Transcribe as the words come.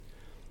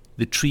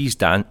The Trees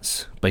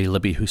Dance by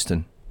Libby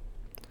Houston.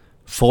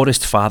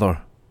 Forest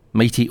father,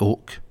 mighty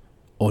oak,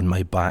 on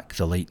my back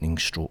the lightning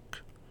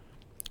stroke.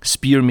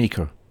 Spear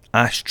maker,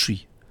 ash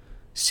tree,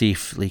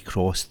 safely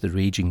cross the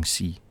raging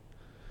sea.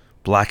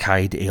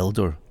 Black-eyed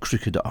elder,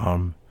 crooked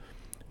arm,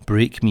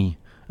 break me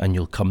and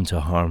you'll come to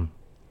harm.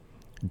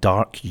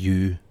 Dark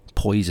yew,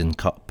 poison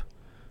cup,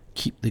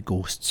 keep the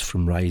ghosts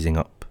from rising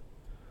up.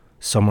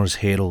 Summer's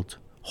herald,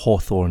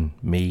 hawthorn,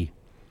 May,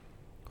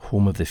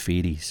 home of the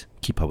fairies,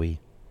 keep away.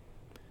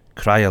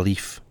 Cry a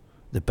leaf,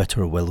 the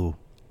bitter willow,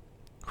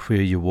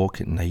 where you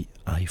walk at night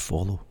I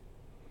follow.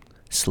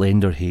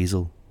 Slender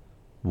hazel,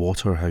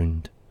 water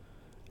hound,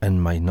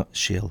 in my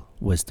nutshell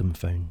wisdom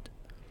found.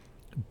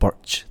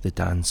 Birch the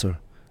dancer,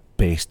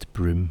 best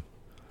broom,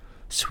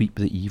 sweep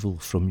the evil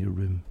from your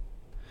room.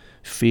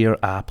 Fair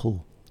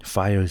apple,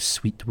 fire's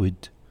sweet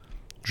wood,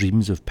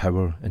 dreams of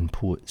power in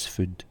poet's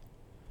food.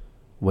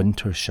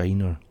 Winter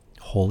shiner,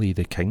 holly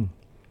the king,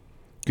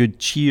 good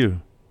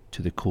cheer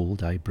to the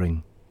cold I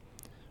bring.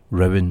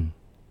 Rowan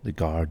the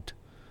guard,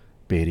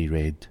 berry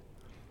red,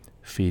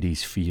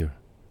 fairies fear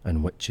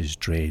and witches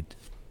dread.